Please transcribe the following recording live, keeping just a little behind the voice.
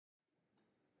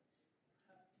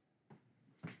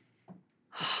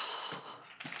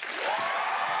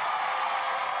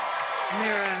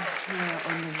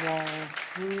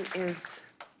Who is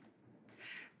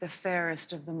the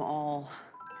fairest of them all?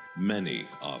 Many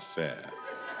are fair,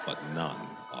 but none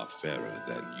are fairer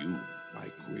than you, my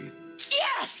queen.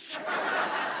 Yes!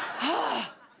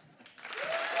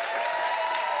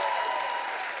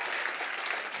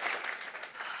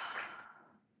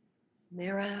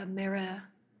 Mirror, mirror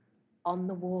on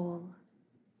the wall,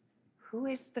 who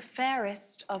is the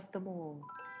fairest of them all?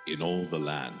 In all the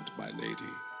land, my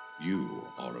lady, you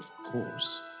are, of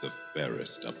course, the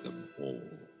fairest of them all.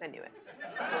 I knew it.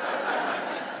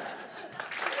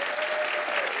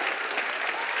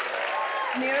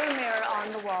 Mirror, mirror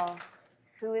on the wall,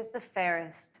 who is the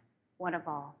fairest one of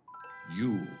all?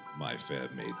 You, my fair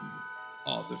maiden,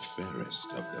 are the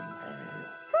fairest of them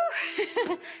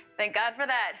all. Thank God for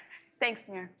that. Thanks,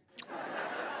 Mirror.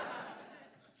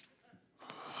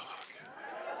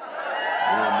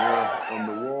 Mirror, mirror on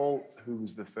the wall, who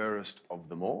is the fairest of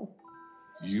them all?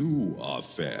 You are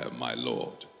fair, my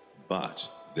lord, but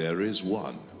there is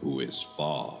one who is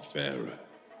far fairer.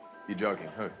 You're joking,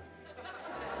 who?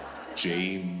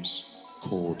 James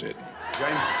Corden.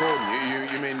 James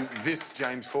Corden, you mean this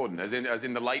James Corden, as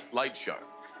in the Late Show?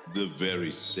 The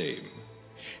very same.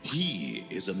 He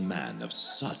is a man of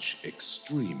such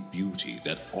extreme beauty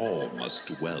that all must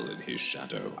dwell in his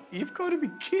shadow. You've got to be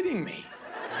kidding me.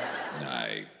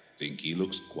 I think he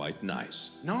looks quite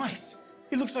nice. Nice.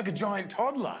 He looks like a giant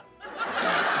toddler.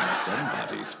 I think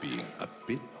somebody's being a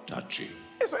bit touchy.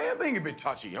 Yes, I am being a bit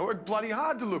touchy. I worked bloody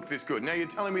hard to look this good. Now you're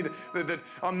telling me that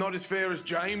I'm not as fair as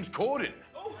James Corden.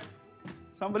 Oh.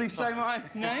 Somebody say my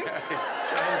name? James,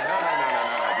 no.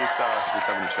 Just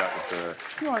having a chat with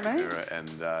the You all right, mate? mirror and...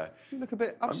 You look a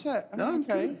bit upset. No,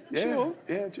 okay. Yeah, Sure.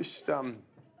 yeah, just,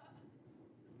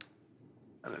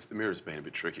 unless the mirror's been a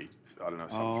bit tricky. I don't know,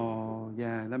 something. Oh,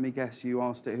 yeah. Let me guess. You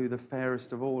asked it who the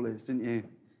fairest of all is, didn't you?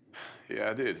 Yeah,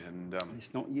 I did, and,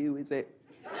 It's not you, is it?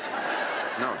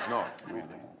 No, it's not. Oh,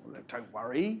 look, don't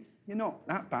worry. You're not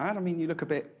that bad. I mean, you look a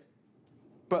bit...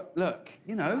 But look,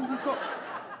 you know, you've got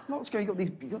lots going. You've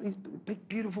got these big,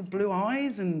 beautiful blue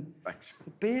eyes and... Thanks. The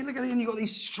beard, look at it, and you've got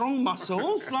these strong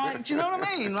muscles. Like, do you know what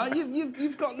I mean? Like,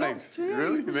 you've got lots to you.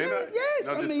 Really? You mean that? Yes,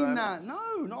 Not I just mean saying that.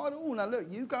 No, not at all. Now, look,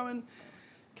 you go and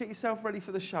get yourself ready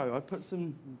for the show. I'd put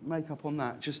some makeup on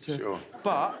that just to... Sure.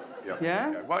 But, Yep. yeah?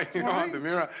 Okay. Well, you know what?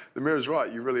 The mirror's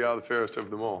right. You really are the fairest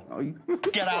of them all. Oh, you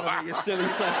get out of it, you silly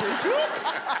sausage.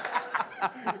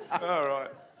 All right.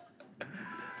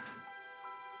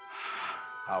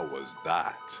 How was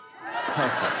that?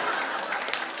 Perfect.